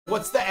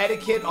What's the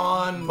etiquette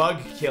on bug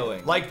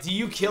killing? Like, do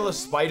you kill a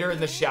spider in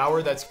the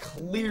shower that's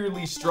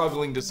clearly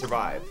struggling to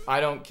survive? I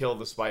don't kill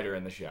the spider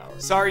in the shower.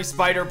 Sorry,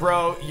 spider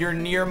bro, you're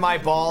near my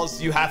balls,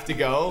 you have to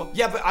go.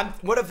 Yeah,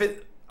 but what if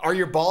it... Are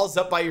your balls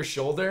up by your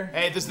shoulder?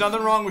 Hey, there's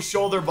nothing wrong with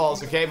shoulder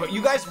balls, okay? But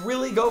you guys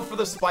really go for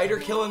the spider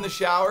kill in the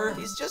shower?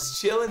 He's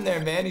just chilling there,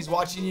 man. He's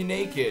watching you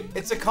naked.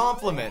 It's a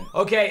compliment.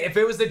 Okay, if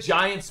it was a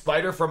giant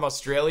spider from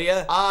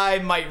Australia, I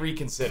might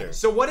reconsider.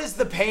 So what is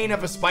the pain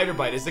of a spider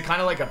bite? Is it kind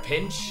of like a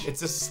pinch?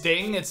 It's a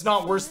sting? It's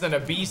not worse than a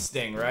bee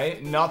sting,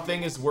 right?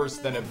 Nothing is worse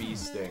than a bee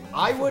sting.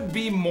 I would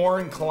be more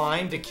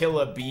inclined to kill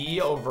a bee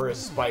over a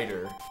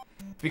spider.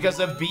 Because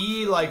a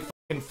bee, like,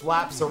 fucking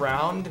flaps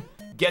around,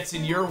 gets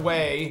in your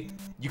way,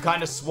 you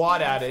kind of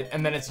swat at it,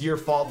 and then it's your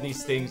fault and he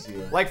stings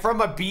you. Like, from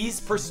a bee's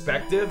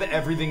perspective,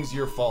 everything's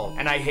your fault,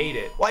 and I hate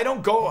it. Well, I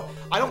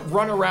don't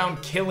run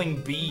around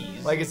killing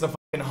bees like it's a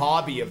fucking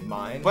hobby of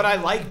mine, but I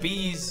like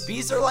bees.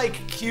 Bees are, like,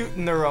 cute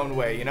in their own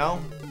way, you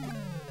know?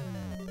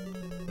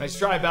 Nice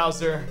try,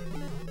 Bowser.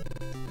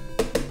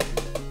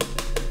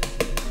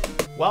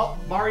 Well,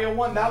 Mario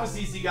 1, that was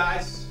easy,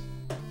 guys.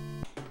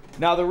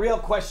 Now the real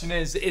question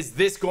is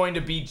this going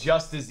to be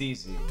just as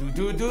easy? You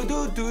seem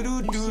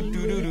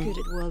really good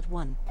at World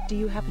 1. Do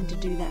you happen to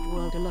do that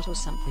world a lot or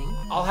something?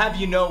 I'll have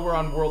you know we're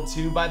on World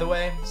 2, by the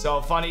way. So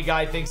a funny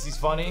guy thinks he's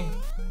funny.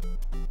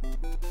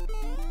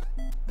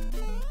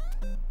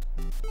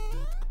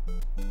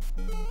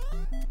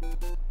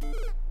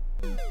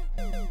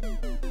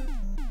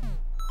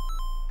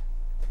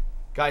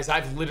 Guys,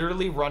 I've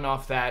literally run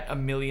off that a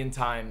million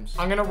times.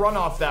 I'm gonna run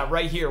off that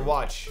right here,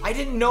 watch. I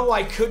didn't know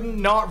I couldn't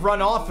not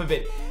run off of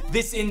it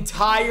this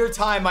entire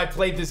time I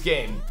played this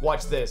game.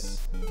 Watch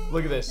this.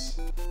 Look at this.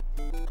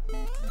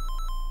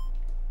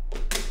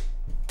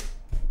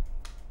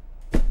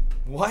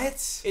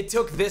 What? It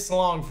took this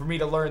long for me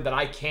to learn that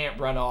I can't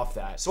run off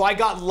that. So I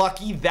got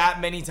lucky that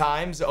many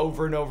times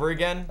over and over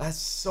again. That's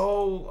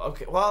so...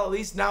 Okay, well, at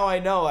least now I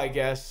know, I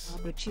guess.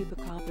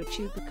 Chupacabra,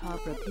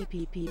 chupacabra, pee,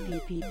 pee, pee, pee,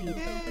 pee, pee.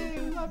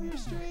 Hey, love your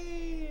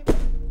stream.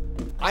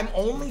 I'm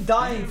only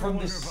dying from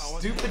this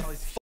stupid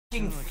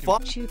fucking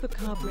fuck.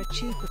 Chupacabra,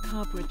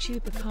 chupacabra,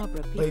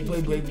 chupacabra, pee, wait.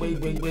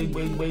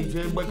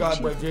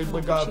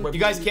 You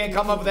guys can't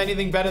come up with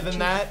anything better than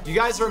that? You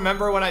guys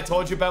remember when I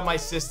told you about my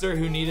sister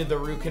who needed the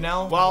root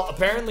canal? Well,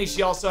 apparently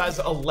she also has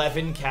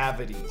 11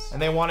 cavities. And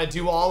they want to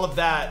do all of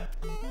that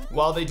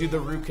while they do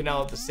the root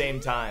canal at the same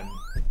time.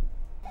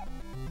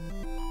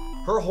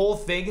 Her whole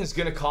thing is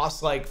gonna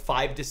cost like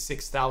 $5,000 to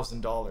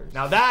 $6,000.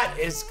 Now that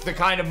is the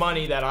kind of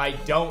money that I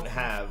don't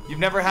have. You've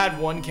never had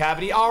one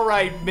cavity? All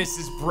right,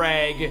 Mrs.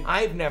 Bragg.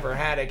 I've never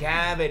had a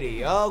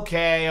cavity.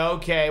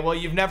 Okay. Well,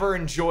 you've never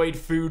enjoyed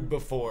food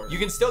before. You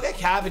can still get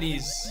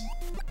cavities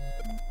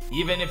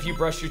even if you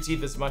brush your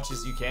teeth as much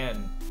as you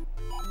can.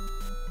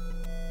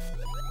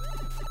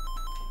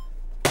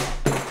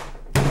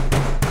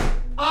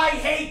 I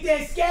hate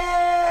this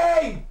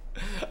game!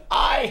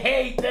 I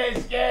hate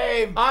this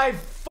game! I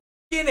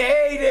fucking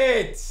hate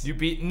it! You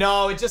beat...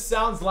 No, it just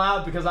sounds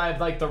loud because I have,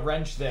 like, the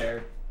wrench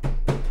there.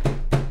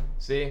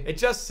 See? It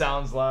just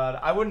sounds loud.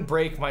 I wouldn't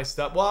break my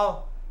stuff.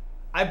 Well,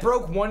 I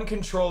broke one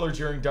controller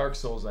during Dark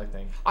Souls, I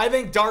think. I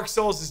think Dark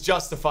Souls is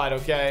justified,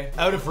 okay?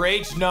 Out of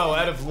rage? No,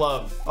 out of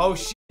love. Oh,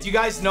 shit. Do you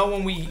guys know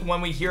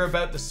when we hear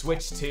about the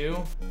Switch 2?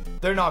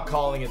 They're not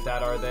calling it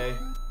that, are they?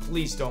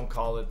 Please don't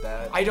call it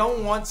that. I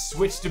don't want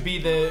Switch to be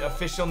the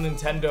official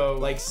Nintendo,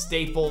 like,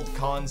 stapled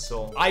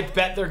console. I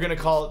bet they're gonna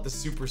call it the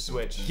Super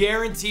Switch.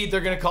 Guaranteed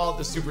they're gonna call it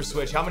the Super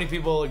Switch. How many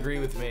people agree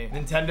with me?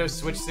 Nintendo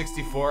Switch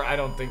 64? I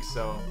don't think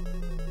so.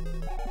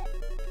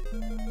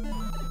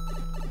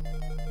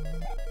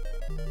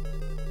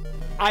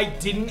 I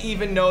didn't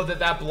even know that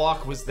that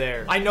block was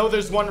there. I know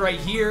there's one right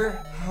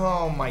here.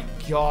 Oh my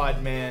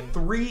god, man.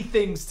 3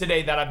 things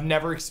today that I've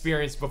never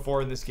experienced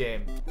before in this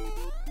game.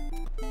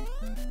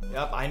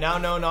 Yep, I now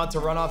know not to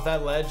run off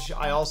that ledge.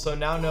 I also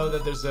now know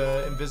that there's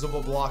an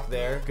invisible block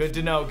there. Good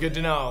to know, good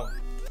to know.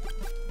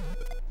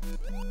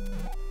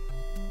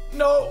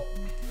 No!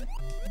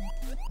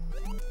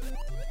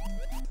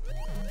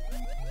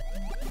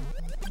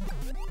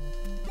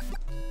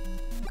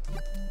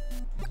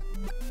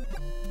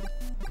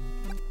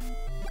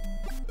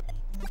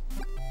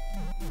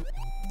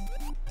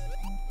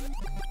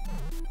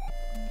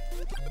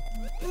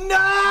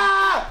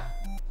 Nah!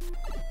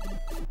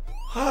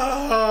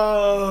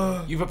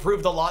 You've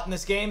improved a lot in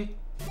this game?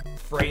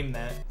 Frame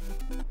that.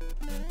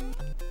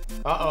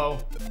 Uh-oh.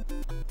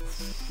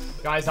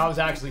 Guys, I was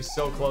actually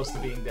so close to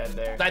being dead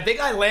there. I think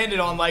I landed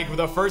on, like,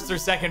 the first or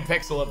second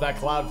pixel of that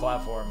cloud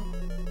platform.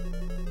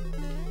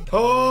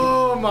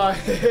 Oh my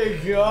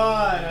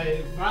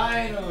god,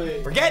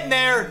 finally. We're getting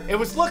there. It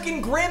was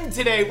looking grim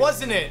today,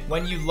 wasn't it?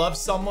 When you love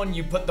someone,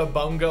 you put the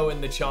bongo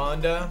in the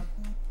chanda.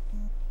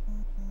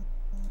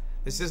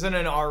 This isn't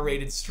an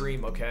R-rated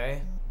stream,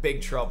 okay?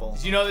 Big trouble.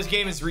 Did you know this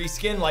game is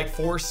reskin, like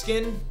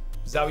foreskin?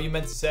 Is that what you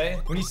meant to say?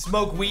 When you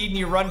smoke weed and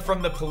you run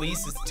from the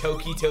police, it's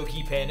Toki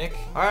Toki Panic.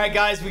 All right,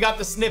 guys, we got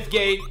the sniff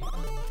gate.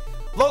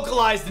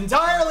 Localized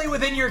entirely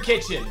within your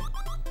kitchen.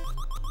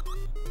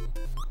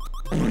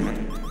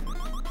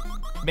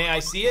 May I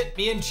see it?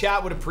 Me and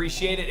chat would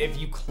appreciate it if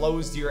you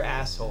closed your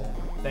asshole.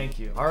 Thank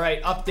you. All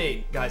right,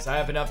 update. Guys, I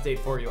have an update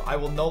for you. I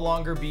will no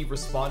longer be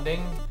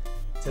responding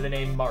to the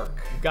name Mark.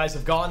 You guys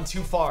have gone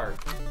too far.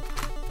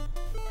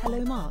 Hello,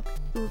 Mark.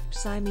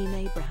 Oops, I mean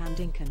Abraham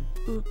Lincoln.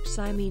 Oops,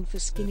 I mean for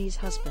Skinny's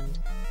husband.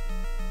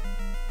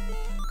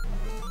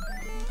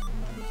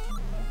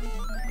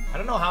 I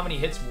don't know how many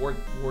hits Wart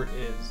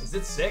is. Is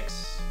it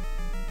 6?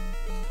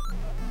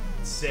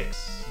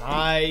 6.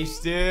 Nice,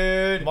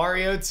 dude.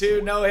 Mario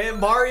 2, no hit.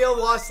 Mario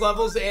lost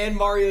levels and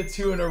Mario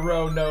 2 in a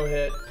row, no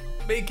hit.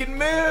 Making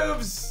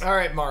moves. All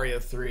right, Mario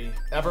 3.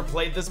 Ever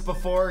played this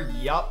before?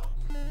 Yup.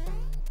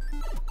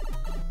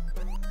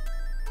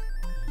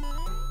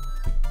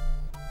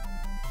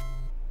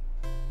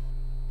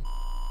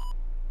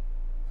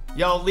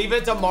 Yo, leave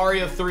it to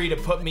Mario 3 to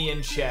put me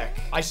in check.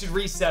 I should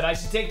reset. I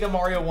should take the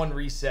Mario 1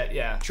 reset,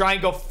 yeah. Try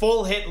and go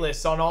full hit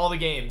list on all the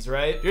games,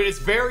 right? Dude, it's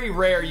very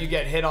rare you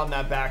get hit on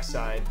that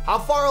backside. How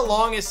far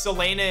along is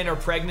Selena in her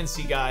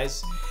pregnancy,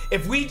 guys?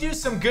 If we do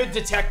some good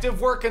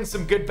detective work and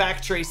some good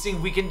back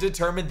tracing, we can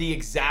determine the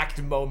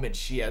exact moment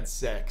she had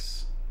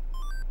sex.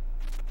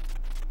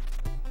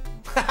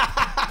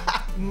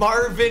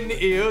 Marvin,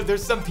 ew.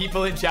 There's some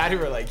people in chat who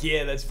are like,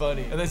 yeah, that's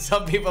funny. And then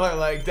some people are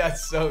like,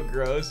 that's so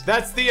gross.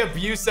 That's the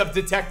abuse of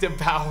detective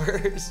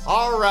powers.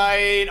 All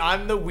right,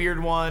 I'm the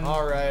weird one.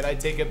 All right, I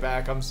take it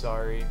back. I'm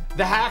sorry.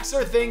 The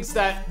Haxer thinks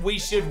that we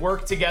should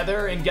work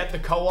together and get the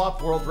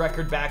co-op world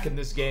record back in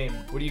this game.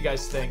 What do you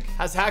guys think?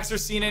 Has Haxer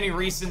seen any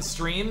recent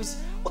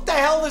streams? What the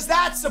hell is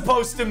that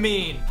supposed to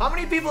mean? How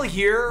many people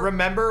here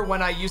remember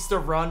when I used to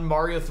run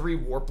Mario 3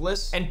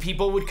 warpless and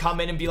people would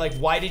come in and be like,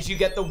 why did you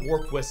get the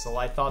warp whistle?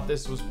 I thought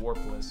this was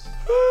warpless.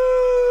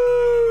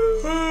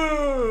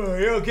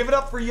 Yo, give it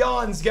up for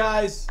yawns,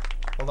 guys.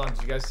 Hold on,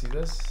 did you guys see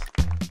this?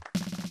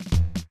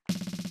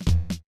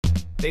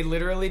 They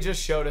literally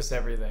just showed us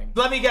everything.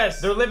 Let me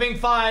guess, they're living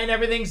fine,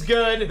 everything's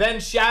good.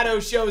 Then Shadow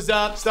shows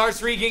up,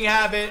 starts wreaking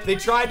havoc. They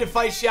tried to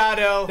fight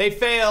Shadow, they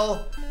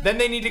fail. Then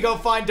they need to go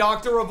find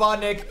Dr.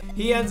 Robotnik.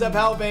 He ends up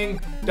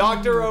helping.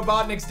 Dr.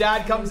 Robotnik's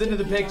dad comes into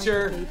the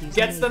picture,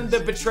 gets them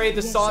to betray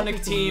the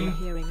Sonic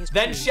team.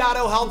 Then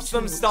Shadow helps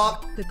them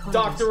stop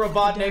Dr.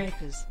 Robotnik.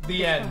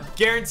 The end.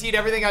 Guaranteed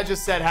everything I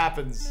just said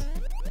happens.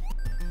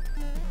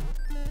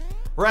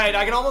 Right,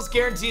 I can almost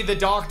guarantee the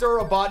Dr.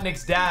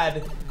 Robotnik's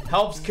dad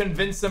helps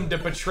convince them to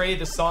betray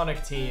the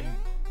Sonic team.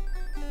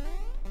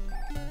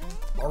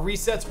 Are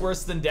resets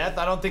worse than death?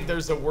 I don't think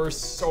there's a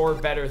worse or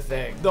better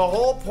thing. The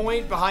whole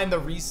point behind the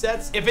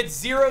resets, if it's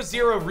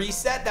 0-0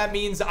 reset, that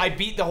means I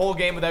beat the whole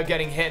game without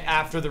getting hit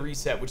after the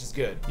reset, which is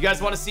good. You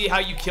guys want to see how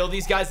you kill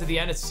these guys at the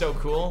end? It's so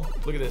cool.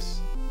 Look at this.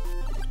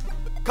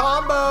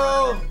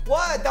 Combo!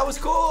 What? That was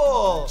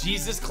cool.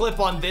 Jesus clip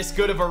on this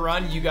good of a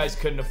run, you guys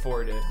couldn't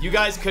afford it. You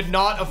guys could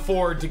not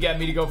afford to get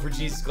me to go for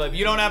Jesus clip.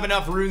 You don't have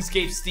enough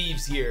RuneScape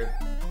Steves here.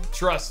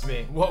 Trust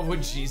me. What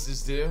would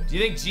Jesus do? Do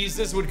you think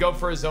Jesus would go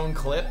for his own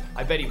clip?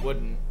 I bet he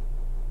wouldn't.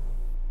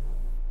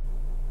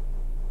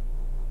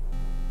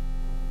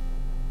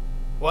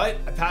 What?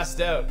 I passed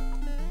out.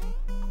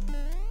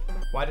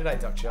 Why did I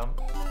duck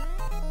jump?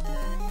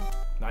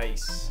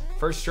 Nice.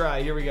 First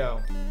try. Here we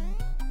go.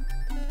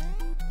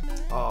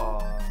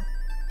 Aww.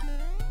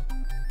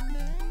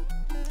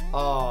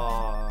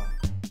 Aww.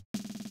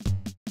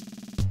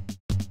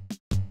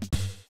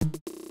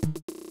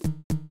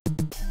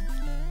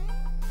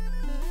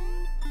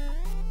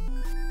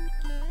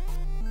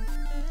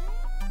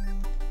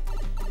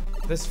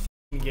 This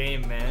f***ing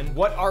game, man.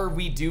 What are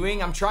we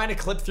doing? I'm trying to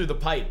clip through the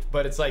pipe,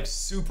 but it's like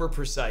super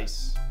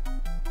precise.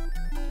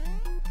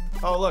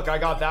 Oh, look, I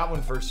got that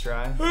one first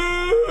try.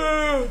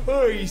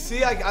 Oh, you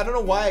see, I don't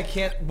know why I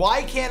can't.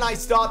 Why can't I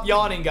stop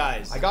yawning,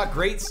 guys? I got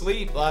great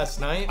sleep last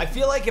night. I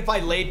feel like if I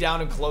laid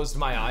down and closed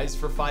my eyes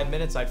for 5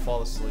 minutes, I'd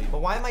fall asleep.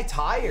 But why am I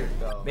tired,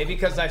 though? Maybe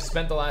because I've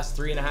spent the last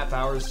 3.5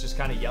 hours just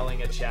kind of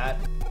yelling at chat.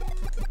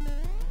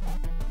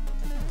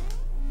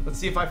 Let's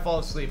see if I fall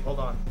asleep. Hold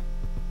on.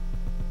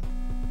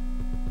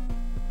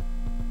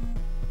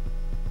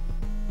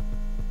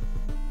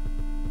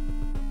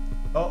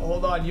 Oh,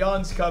 hold on.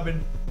 Yawn's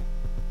coming.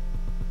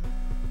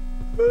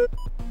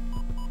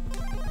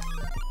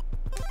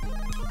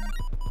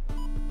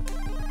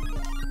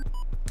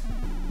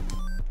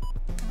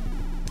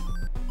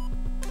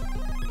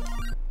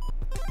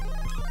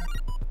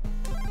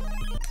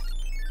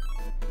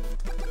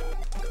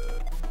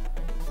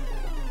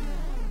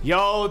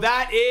 Yo,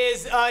 that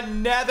is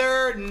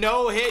another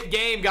no-hit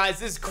game, guys.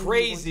 This is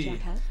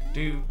crazy.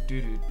 Do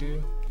do do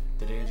do.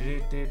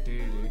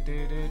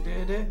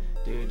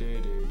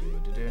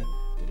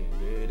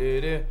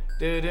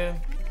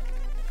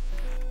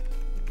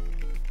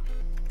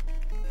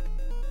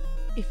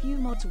 If you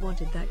mods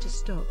wanted that to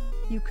stop,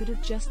 you could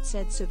have just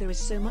said so. There is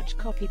so much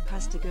copy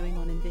pasta going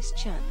on in this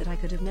chat that I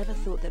could have never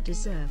thought that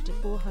deserved a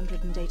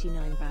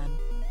 489 ban.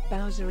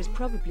 Bowser is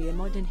probably a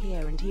mod in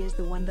here and he is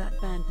the one that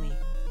banned me.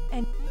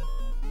 And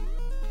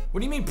what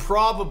do you mean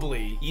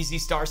probably? Easy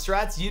star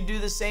strats, you do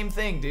the same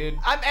thing, dude.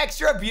 I'm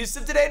extra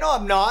abusive today? No,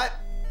 I'm not.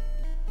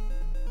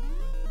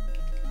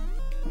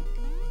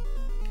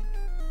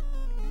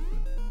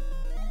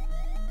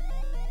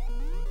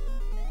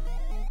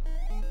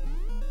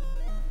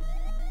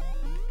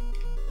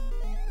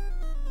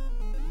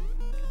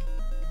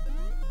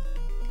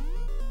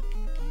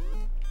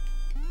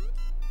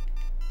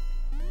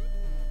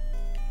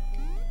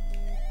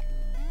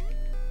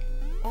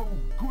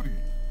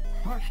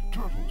 mashed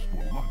turtles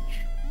for lunch.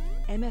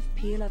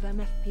 MFP love,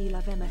 MFP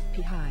love,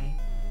 MFP high.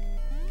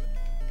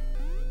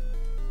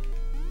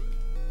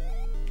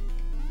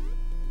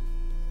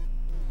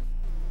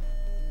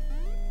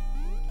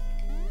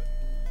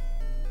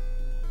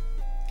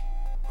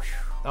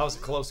 That was a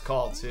close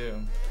call, too.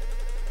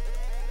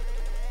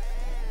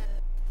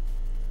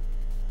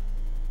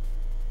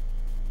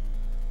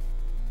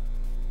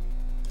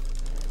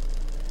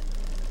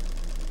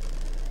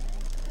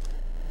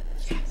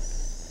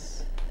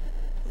 Yes.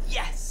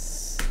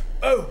 Yes.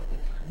 Oh,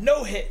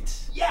 no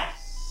hit.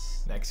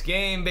 Yes. Next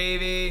game,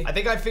 baby. I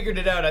think I figured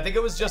it out. I think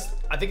it was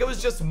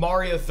just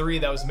Mario 3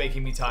 that was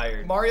making me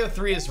tired. Mario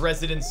 3 is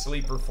resident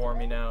sleeper for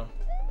me now.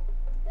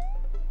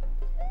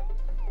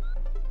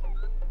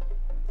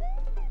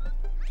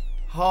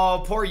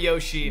 Oh, poor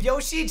Yoshi.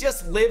 Yoshi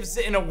just lives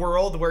in a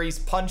world where he's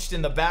punched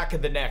in the back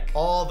of the neck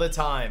all the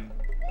time.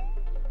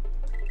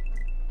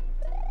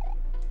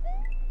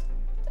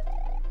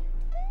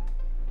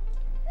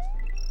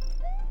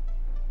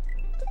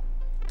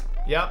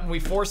 Yep, and we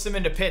force him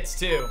into pits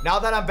too. Now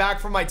that I'm back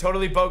from my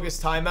totally bogus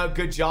timeout,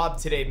 good job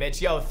today, Mitch.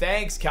 Yo,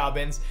 thanks,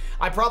 Calbins.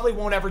 I probably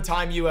won't ever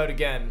time you out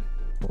again.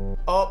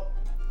 Oh.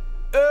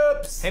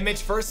 Oops. Hey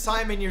Mitch, first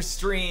time in your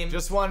stream.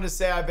 Just wanted to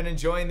say I've been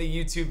enjoying the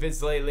YouTube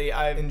vids lately.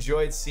 I've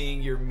enjoyed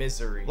seeing your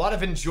misery. A lot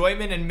of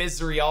enjoyment and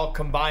misery all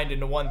combined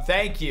into one.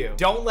 Thank you.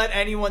 Don't let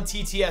anyone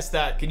TTS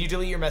that. Can you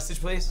delete your message,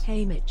 please?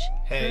 Hey Mitch.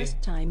 Hey.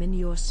 First time in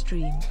your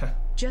stream.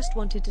 Just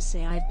wanted to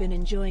say I've been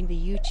enjoying the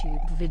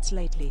YouTube vids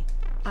lately.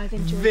 I've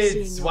enjoyed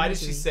seeing Vids. your Why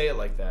misery. did she say it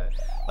like that?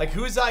 Like,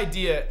 whose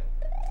idea?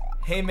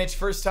 Hey Mitch,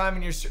 first time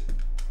in your stream.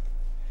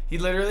 He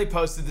literally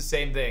posted the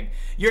same thing.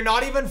 You're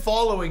not even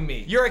following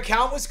me. Your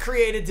account was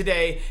created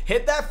today.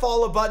 Hit that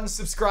follow button,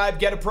 subscribe,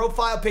 get a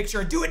profile picture,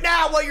 and do it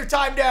now while you're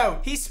timed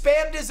out. He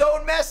spammed his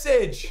own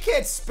message. You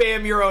can't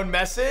spam your own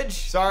message.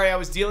 Sorry, I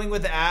was dealing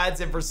with ads,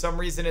 and for some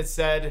reason it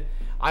said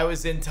I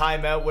was in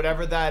timeout,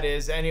 whatever that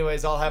is.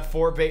 Anyways, I'll have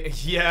 4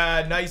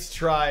 Yeah, nice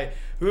try.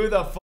 Who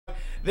the fuck?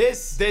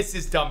 This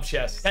is dump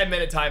chest.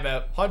 10-minute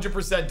timeout.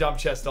 100% dump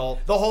chest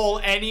ult. The whole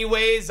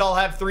anyways, I'll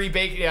have 3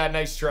 bacon. Yeah,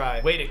 nice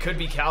try. Wait, it could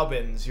be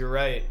Calbins. You're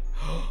right.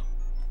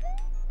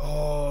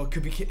 Oh, it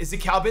could be. Is it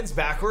Calbins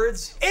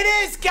backwards? It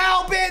is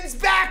Calbins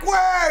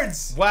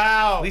backwards!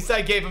 Wow. At least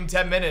I gave him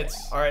 10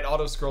 minutes. All right,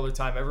 auto scroller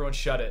time. Everyone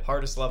shut it.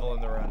 Hardest level in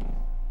the run.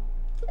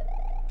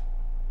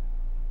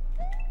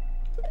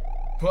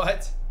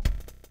 What?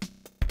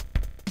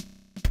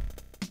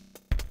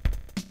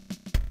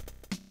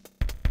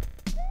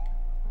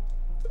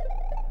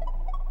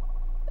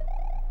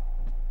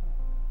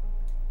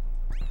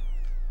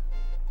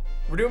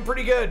 We're doing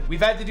pretty good. We've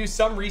had to do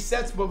some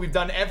resets, but we've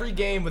done every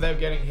game without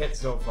getting hit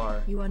so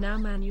far. You are now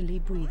manually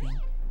breathing.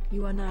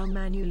 You are now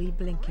manually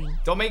blinking.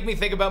 Don't make me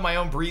think about my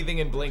own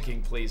breathing and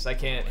blinking, please. I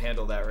can't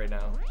handle that right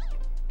now.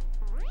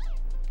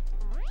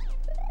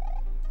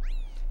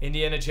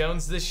 Indiana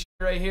Jones, this shit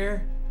right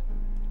here.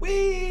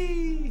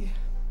 Whee!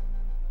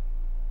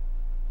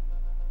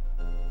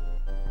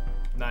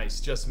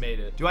 Nice, just made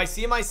it. Do I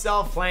see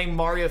myself playing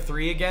Mario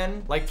 3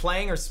 again? Like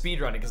playing or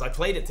speedrunning? Because I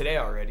played it today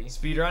already.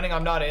 Speedrunning,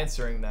 I'm not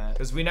answering that.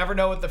 Because we never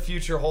know what the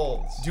future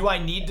holds. Do I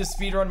need to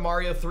speedrun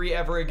Mario 3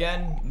 ever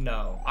again?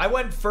 No. I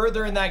went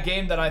further in that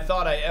game than I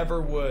thought I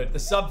ever would. The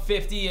sub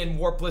 50 in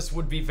Warpless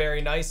would be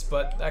very nice,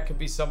 but that could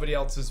be somebody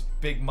else's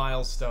big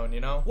milestone,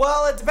 you know?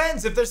 Well, it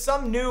depends. If there's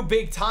some new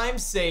big time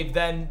save,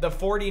 then the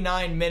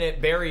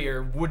 49-minute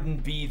barrier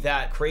wouldn't be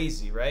that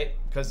crazy, right?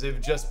 Because it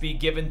would just be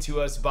given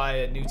to us by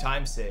a new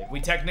time save. We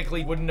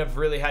technically wouldn't have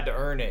really had to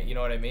earn it, you know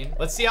what I mean?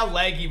 Let's see how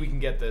laggy we can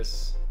get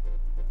this.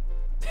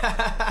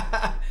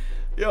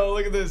 Yo,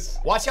 look at this.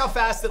 Watch how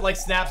fast it like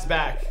snaps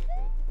back.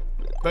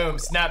 Boom,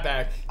 snap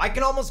back. I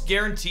can almost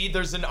guarantee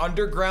there's an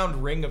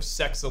underground ring of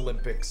sex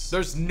Olympics.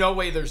 There's no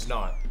way there's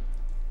not.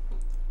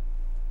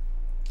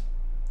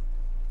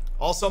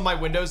 Also, my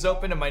window's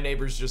open and my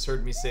neighbors just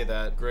heard me say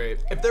that.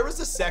 Great. If there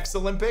was a sex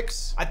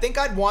Olympics, I think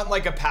I'd want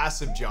like a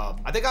passive job.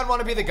 I think I'd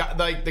want to be the guy,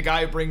 like the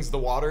guy who brings the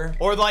water,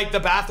 or like the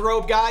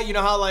bathrobe guy. You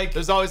know how like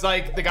there's always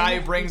like the guy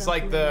who brings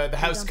like the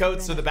house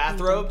coats or the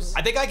bathrobes.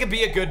 I think I could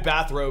be a good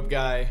bathrobe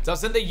guy.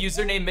 Doesn't the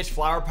username Mitch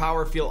Flower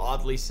Power feel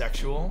oddly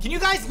sexual? Can you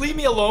guys leave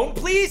me alone,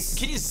 please?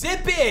 Can you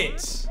zip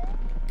it?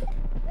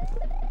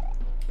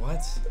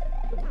 What?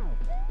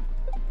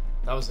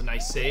 That was a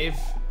nice save.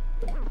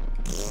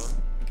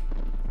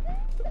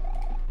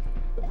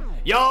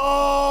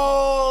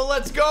 Yo,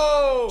 let's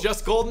go.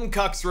 Just golden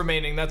cucks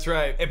remaining. That's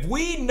right. If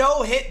we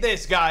no hit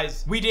this,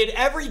 guys, we did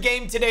every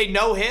game today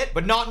no hit,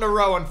 but not in a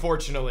row,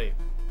 unfortunately.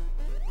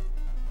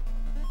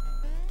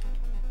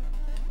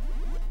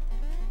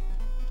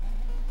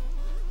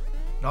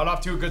 Not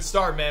off to a good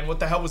start, man. What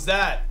the hell was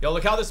that? Yo,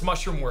 look how this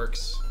mushroom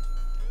works.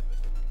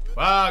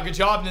 Wow, good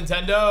job,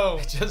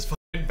 Nintendo. It just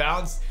fucking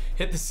bounced,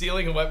 hit the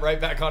ceiling, and went right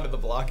back onto the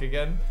block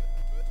again.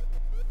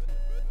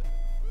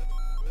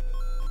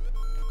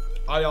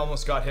 I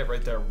almost got hit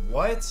right there.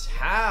 What?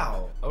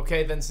 How?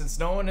 Okay, then since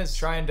no one is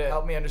trying to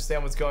help me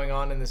understand what's going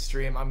on in the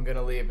stream, I'm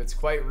gonna leave. It's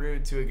quite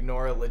rude to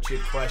ignore a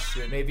legit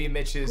question. Maybe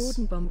Mitch is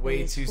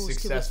way too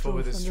successful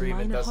with his stream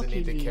and doesn't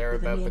need to care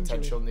about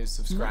potential new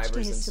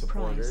subscribers and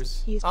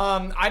supporters.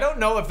 I don't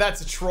know if that's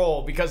a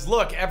troll, because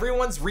look,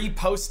 everyone's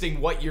reposting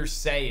what you're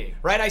saying,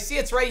 right? I see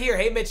it's right here.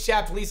 Hey, Mitch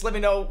chat, please let me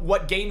know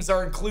what games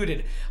are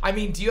included. I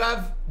mean, do you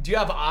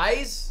have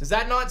eyes? Does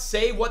that not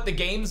say what the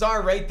games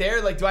are right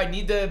there? Like, do I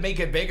need to make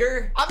it bigger?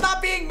 I'm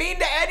not being mean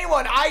to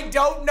anyone. I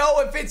don't know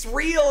if it's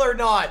real or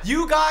not.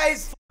 You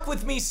guys fuck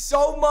with me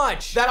so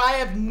much that I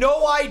have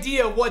no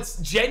idea what's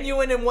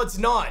genuine and what's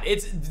not.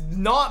 It's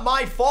not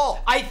my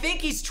fault. I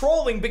think he's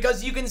trolling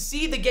because you can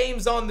see the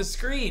games on the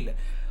screen.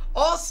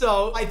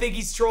 Also, I think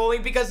he's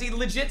trolling because he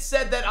legit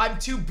said that I'm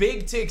too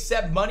big to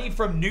accept money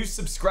from new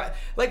subscribers.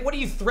 Like, what are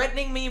you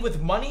threatening me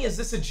with money? Is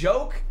this a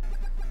joke?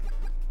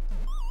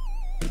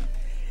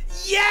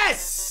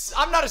 Yes!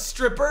 I'm not a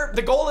stripper.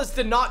 The goal is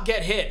to not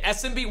get hit.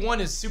 SMB1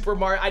 is Super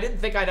Mario. I didn't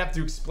think I'd have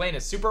to explain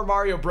it. Super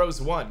Mario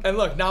Bros. 1. And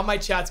look, now my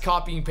chat's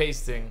copying and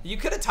pasting. You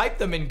could have typed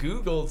them in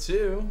Google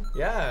too.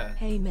 Yeah.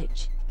 Hey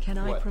Mitch, can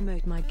I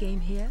promote my game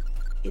here?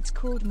 It's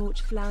called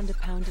Morch Flounder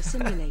Pounder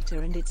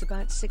Simulator and it's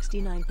about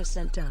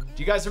 69% done.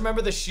 Do you guys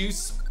remember the shoe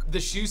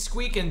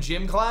squeak in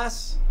gym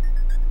class?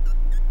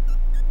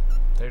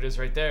 There it is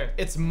right there.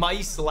 It's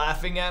mice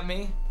laughing at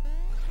me.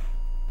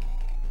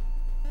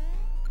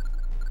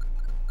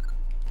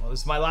 Well,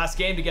 this is my last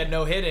game to get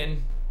no hit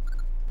in.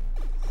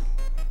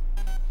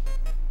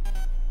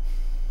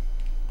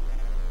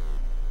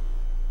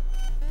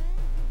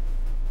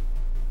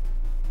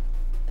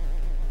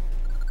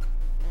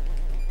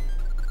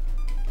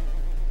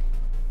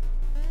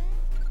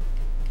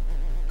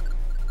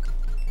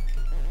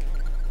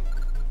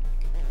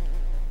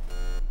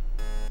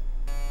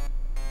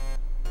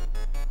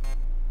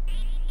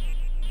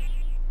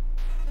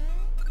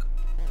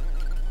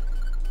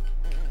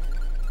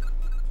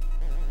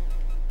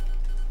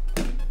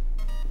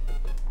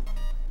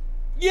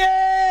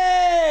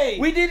 Yay!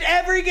 We did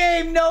every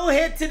game no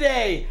hit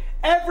today.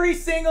 Every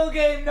single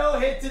game no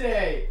hit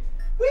today.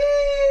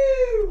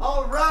 Woo!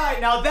 All right,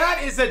 now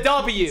that is a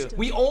W.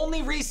 We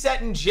only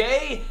reset in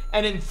J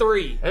and in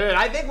 3.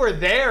 I think we're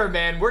there,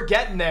 man. We're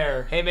getting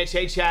there. Hey, Mitch,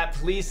 hey, chat,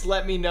 please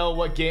let me know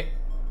what game.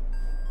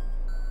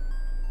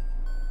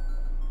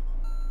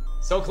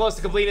 So close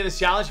to completing this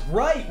challenge.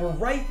 Right, we're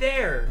right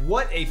there.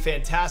 What a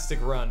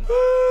fantastic run.